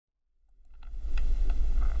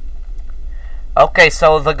Okay,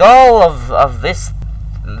 so the goal of this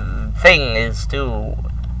thing is to...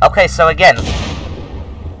 Okay, so again...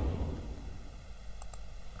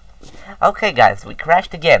 Okay guys, we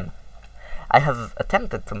crashed again. I have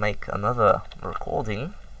attempted to make another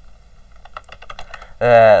recording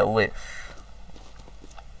with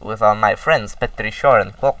my friends Petri Shore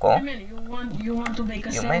and Coco. You want to make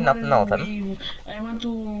a You may not know them. game. I want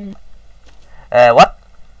to... What?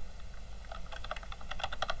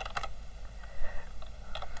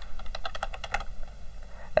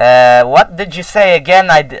 What did you say again?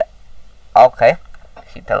 Okay,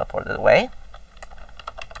 he teleported away.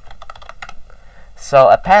 So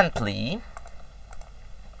apparently,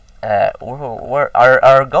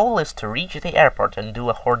 our goal is to reach the airport and do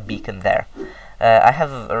a horde beacon there. I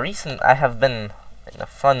have been in a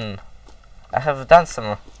fun. I have done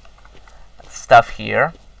some stuff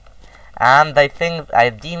here, and I think I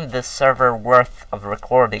deemed this server worth of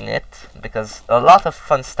recording it because a lot of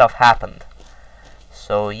fun stuff happened.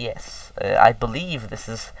 So yes, I believe this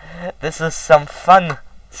is some fun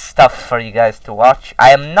stuff for you guys to watch. I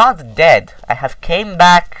am not dead. I have came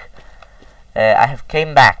back. I have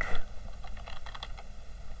came back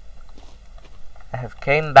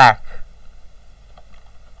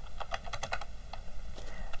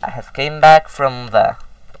from the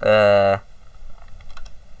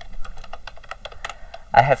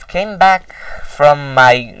I have came back from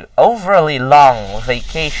my overly long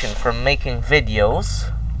vacation from making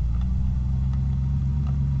videos,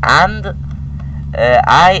 and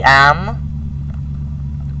I am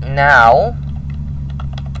now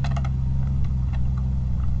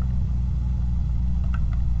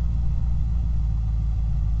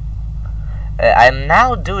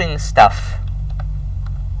doing stuff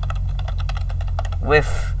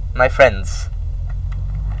with my friends.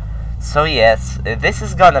 So yes, this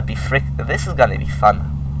is gonna be fun.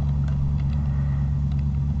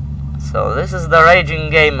 So this is the Raging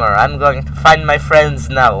Gamer. I'm going to find my friends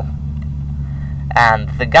now. And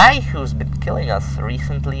the guy who's been killing us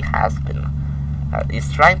recently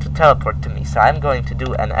is trying to teleport to me, so I'm going to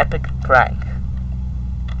do an epic prank.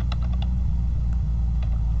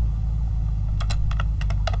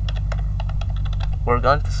 We're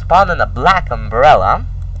going to spawn in a black umbrella.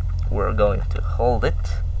 We're going to hold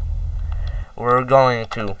it. We're going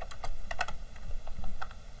to...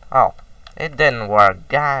 Oh, it didn't work.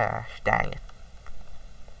 Gosh dang it.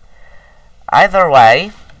 Either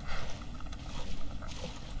way...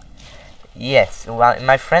 Yes, well,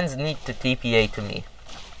 my friends need to TPA to me.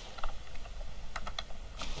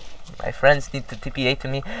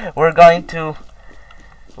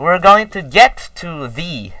 We're going to get to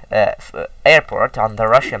the airport on the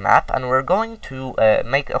Russia map, and we're going to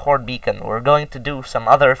make a horde beacon. We're going to do some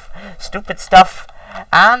other stupid stuff.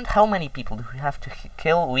 And how many people do we have to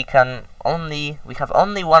kill? We have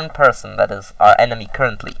only one person that is our enemy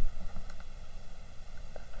currently.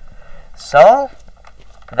 So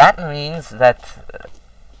that means that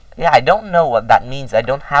yeah, I don't know what that means. I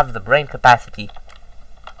don't have the brain capacity.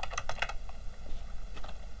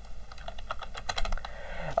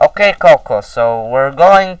 Okay, Coco, so we're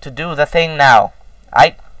going to do the thing now.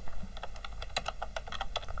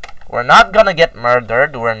 We're not gonna get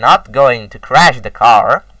murdered, we're not going to crash the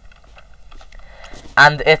car.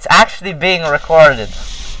 And it's actually being recorded.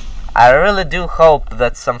 I really do hope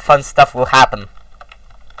that some fun stuff will happen.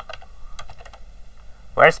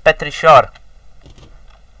 Where's Petri Shore?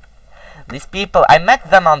 These people, I met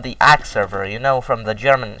them on the ACK server, you know, from the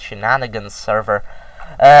German shenanigans server.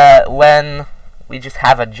 When... we just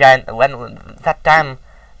have a giant... that time...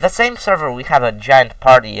 the same server we have a giant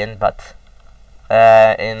party in, but...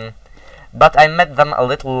 but I met them a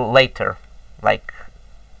little later. Like...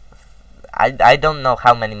 I don't know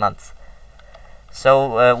how many months.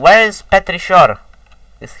 So, where is Petri Shore?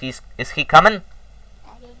 Is he coming?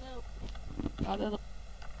 I don't know.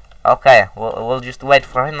 Okay, we'll just wait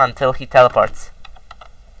for him until he teleports.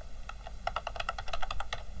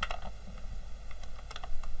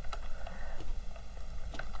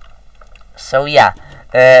 So yeah,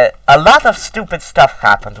 a lot of stupid stuff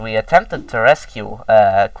happened. We attempted to rescue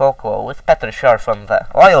Coco with Petri Shore from the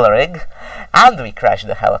oil rig, and we crashed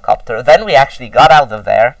the helicopter. Then we actually got out of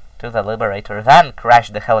there to the Liberator, then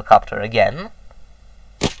crashed the helicopter again.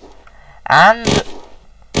 And...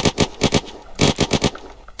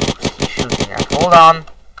 who's he shooting at? Hold on.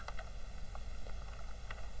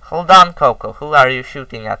 Hold on, Coco. Who are you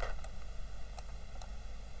shooting at?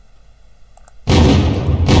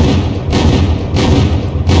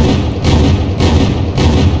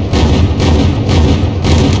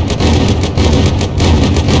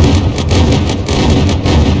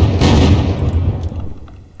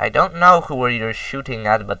 I don't know who you're shooting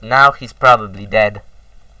at, but now he's probably dead.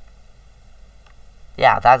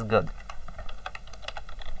 Yeah, that's good.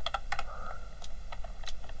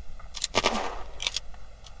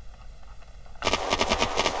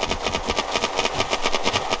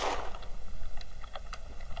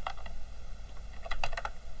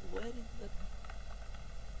 Where is the...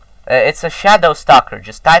 It's a shadow stalker.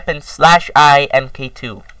 Just type in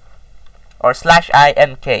 /IMK2 or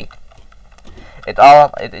 /IMK.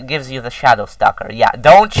 It gives you the shadow stalker. Yeah,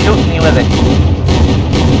 don't shoot me with it.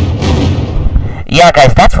 Yeah,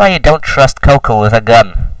 guys, that's why you don't trust Coco with a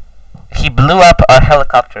gun. He blew up our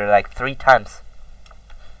helicopter like 3 times.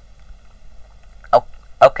 Oh,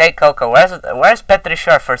 okay, Coco, where's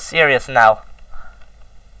Petrichor for serious now?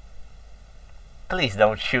 Please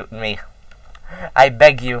don't shoot me. I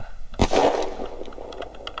beg you.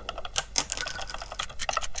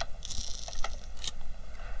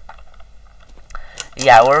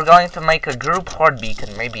 Yeah, we're going to make a group horde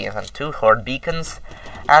beacon, maybe even 2 horde beacons,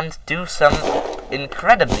 and do some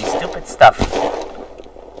incredibly stupid stuff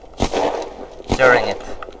during it.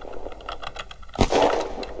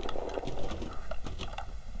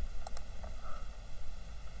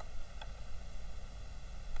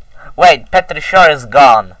 Wait, Petrichor is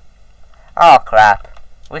gone. Oh crap.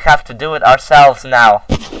 We have to do it ourselves now.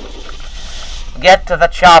 Get to the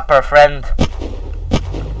chopper, friend.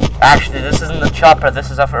 Actually, this isn't a chopper,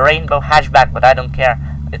 this is a rainbow hatchback, but I don't care.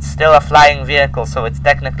 It's still a flying vehicle, so it's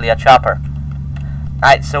technically a chopper.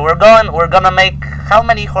 Alright, so we're gonna make... How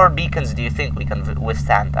many horde beacons do you think we can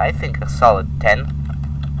withstand? I think a solid 10.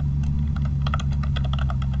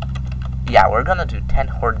 Yeah, we're gonna do 10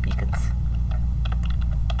 horde beacons.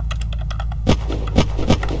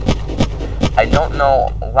 I don't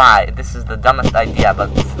know why this is the dumbest idea,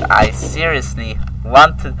 but I seriously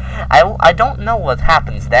want to... I don't know what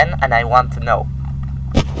happens then, and I want to know.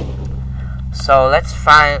 So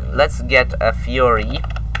let's get a Fury,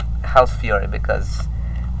 Health Fury, because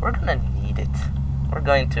we're gonna need it. We're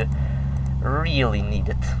going to really need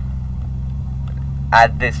it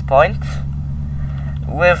at this point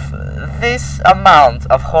with this amount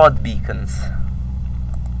of horde beacons.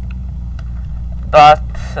 But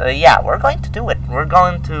yeah, we're going to do it. We're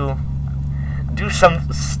going to do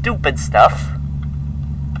some stupid stuff.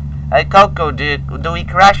 Hey Coco, do we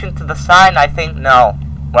crash into the sign? I think no.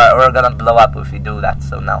 We're gonna blow up if we do that,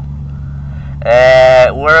 so no.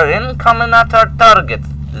 We're incoming at our target.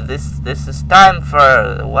 This is time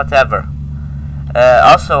for whatever.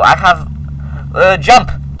 Also, I have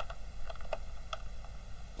jump.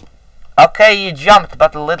 Okay, you jumped,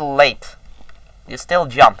 but a little late. You still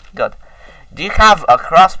jumped. Good. Do you have a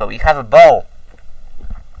crossbow? You have a bow.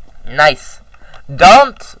 Nice.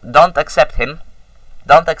 Don't accept him.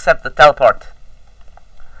 Don't accept the teleport.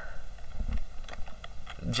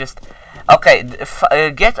 Just okay.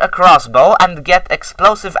 Get a crossbow and get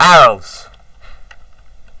explosive arrows.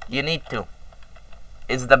 You need to.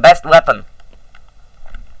 It's the best weapon.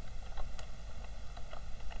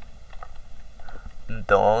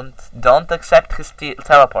 Don't accept his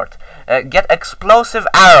teleport. Get explosive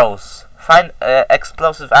arrows. Find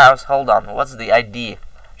explosive arrows. Hold on. What's the ID?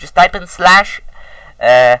 Just type in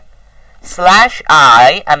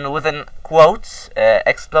 /I and within quotes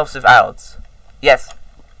explosive arrows. Yes.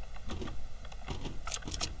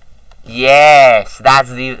 Yes, that's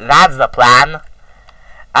the plan.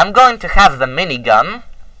 I'm going to have the minigun,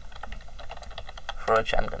 for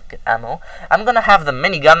which I'm gonna get ammo. I'm gonna have the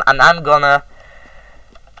minigun, and I'm gonna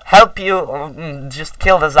help you just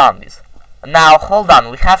kill the zombies. Now, hold on.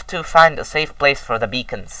 We have to find a safe place for the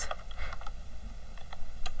beacons.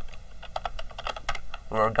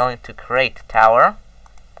 We're going to create a tower.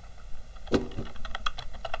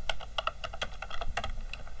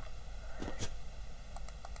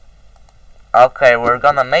 Okay, we're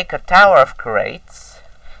gonna make a tower of crates.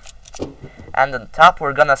 And on top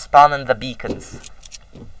we're gonna spawn in the beacons.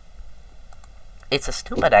 It's a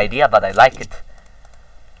stupid idea, but I like it.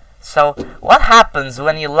 So, what happens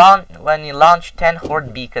when you launch 10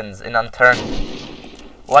 horde beacons in Unturned?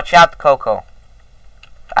 Watch out, Coco.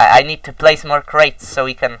 I need to place more crates so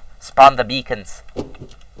we can spawn the beacons.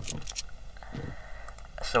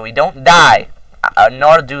 So we don't die,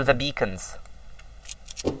 nor do the beacons.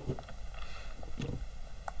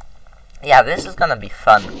 Yeah, this is gonna be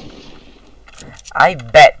fun. I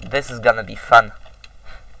bet this is gonna be fun.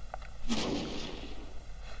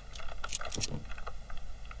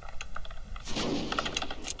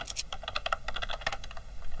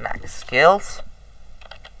 Max skills.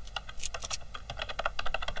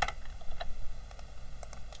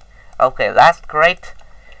 Okay, that's great.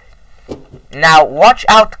 Now, watch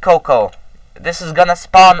out, Coco. this is gonna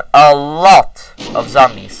spawn a lot of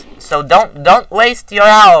zombies. So don't waste your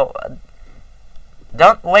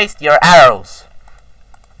arrows.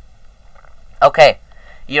 Okay,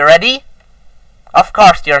 you ready? Of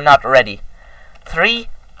course you're not ready. 3,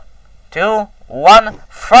 2, 1.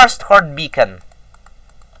 First horde beacon.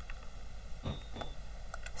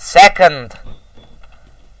 Second.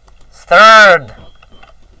 Third.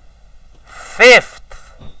 Fifth.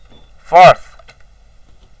 Fourth.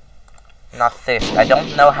 Not fifth. I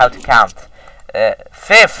don't know how to count.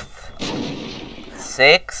 Fifth.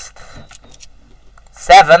 Sixth.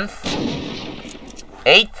 Seventh.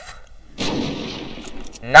 Eighth.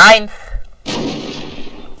 Ninth.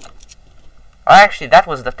 Oh, actually, that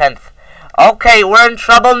was the 10th. Okay, we're in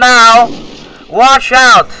trouble now. Watch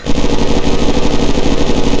out.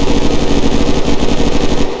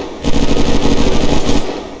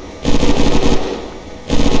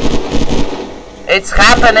 It's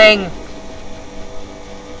happening.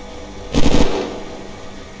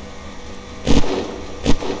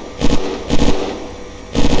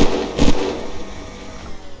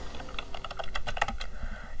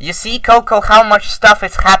 You see, Coco, how much stuff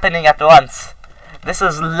is happening at once. This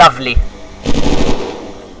is lovely.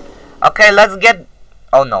 Okay, let's get...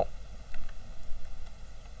 Oh no.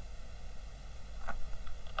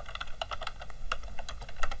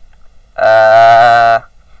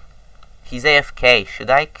 He's AFK. Should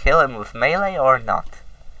I kill him with melee or not?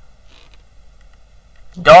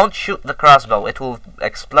 Don't shoot the crossbow. It will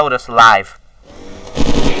explode us live.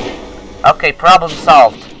 Okay, problem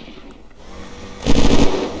solved.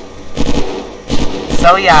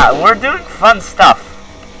 So yeah, we're doing fun stuff.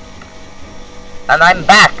 And I'm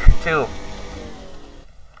back, too.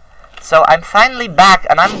 So I'm finally back,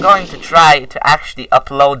 and I'm going to try to actually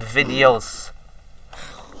upload videos.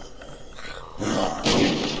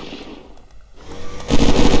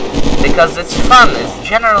 Because it's fun, it's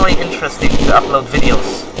generally interesting to upload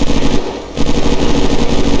videos.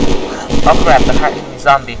 Oh crap, the hacking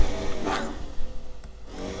zombie.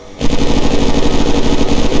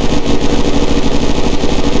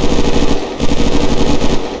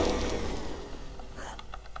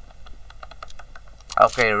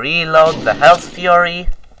 Okay, reload the Health Fury.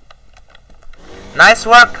 Nice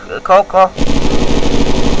work, Coco.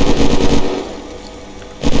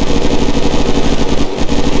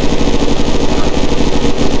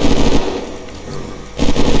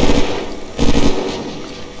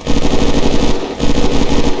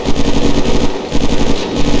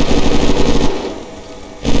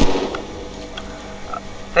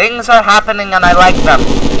 Things are happening and I like them.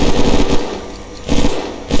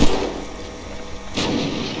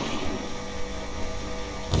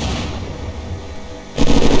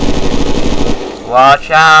 Watch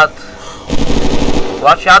out.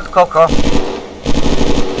 Watch out, Coco.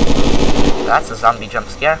 That's a zombie jump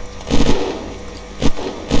scare.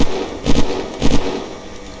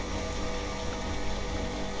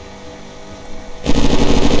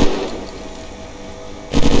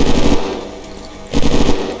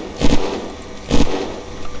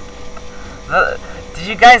 Did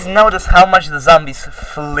you guys notice how much the zombies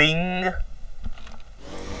fling?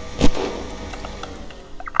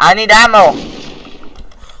 I need ammo!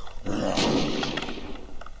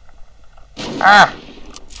 Ah!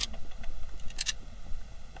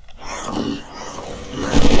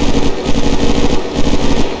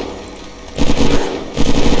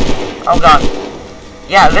 Oh god.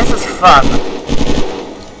 Yeah, this is fun.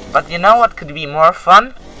 But you know what could be more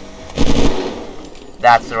fun?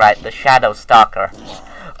 That's right, the Shadow Stalker.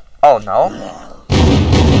 Oh no.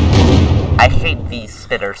 I hate these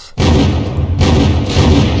spitters.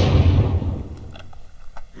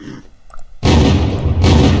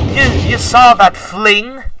 You saw that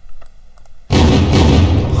fling?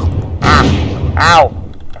 Ah. Ow.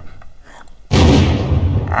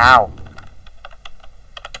 Ow.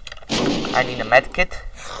 I need a medkit.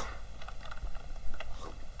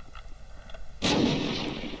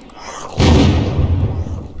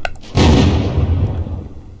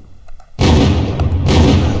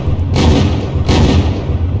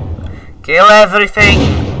 Kill everything!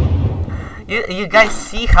 You guys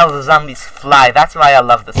see how the zombies fly, that's why I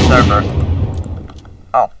love the server.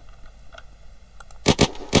 Oh.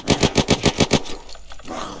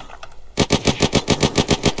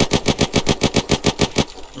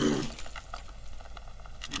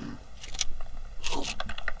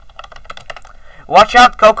 Watch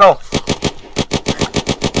out, Coco!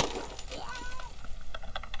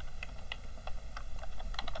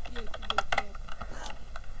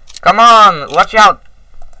 Come on, watch out!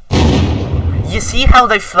 You see how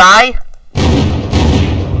they fly?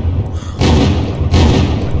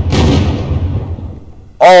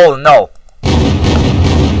 Oh no!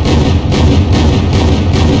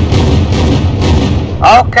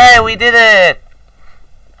 Okay, we did it!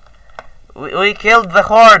 We killed the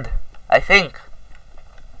horde, I think.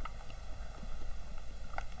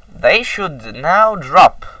 They should now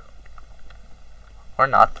drop. Or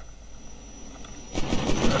not.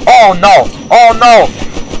 Oh no! Oh no!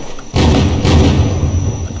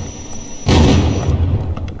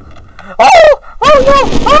 Oh! Oh no!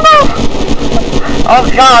 Oh no! Oh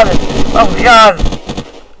god! Oh god!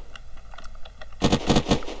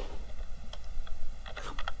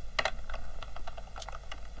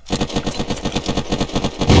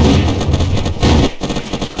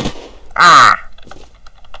 Ah!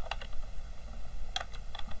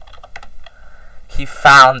 He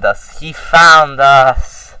found us. He found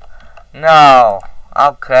us. No.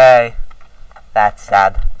 Okay. That's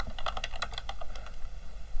sad.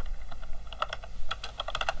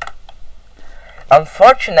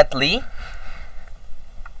 Unfortunately,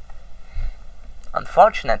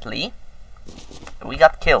 we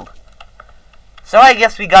got killed. So I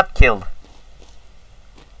guess we got killed.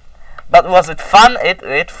 But was it fun? It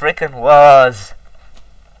frickin' was.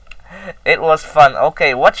 It was fun.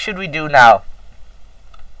 Okay, what should we do now?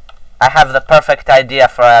 I have the perfect idea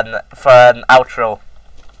for an outro.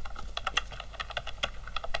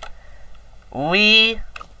 We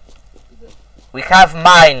have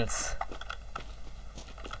mines.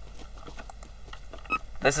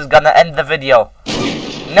 This is gonna end the video.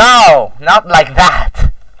 No, not like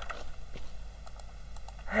that.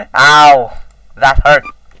 Ow, that hurt.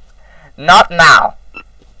 Not now.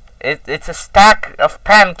 It's a stack of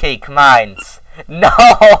pancake mines.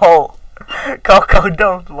 No! Coco,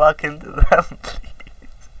 don't walk into them,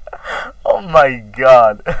 please. Oh my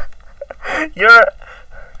god.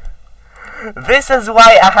 This is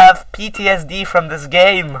why I have PTSD from this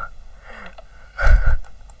game.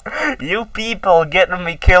 You people get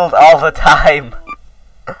me killed all the time.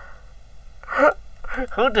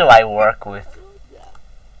 Who do I work with?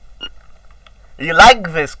 You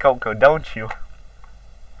like this, Coco, don't you?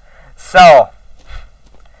 So,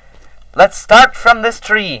 let's start from this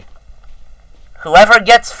tree. Whoever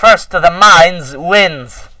gets first to the mines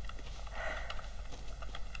wins.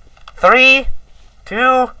 3,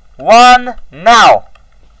 2, 1, now!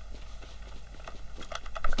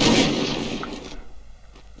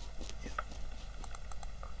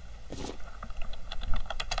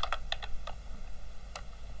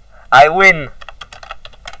 I win.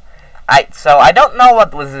 So I don't know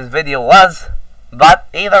what this video was, but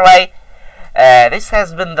either way, this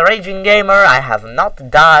has been The Raging Gamer. I have not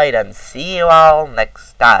died, and see you all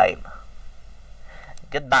next time.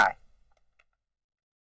 Goodbye.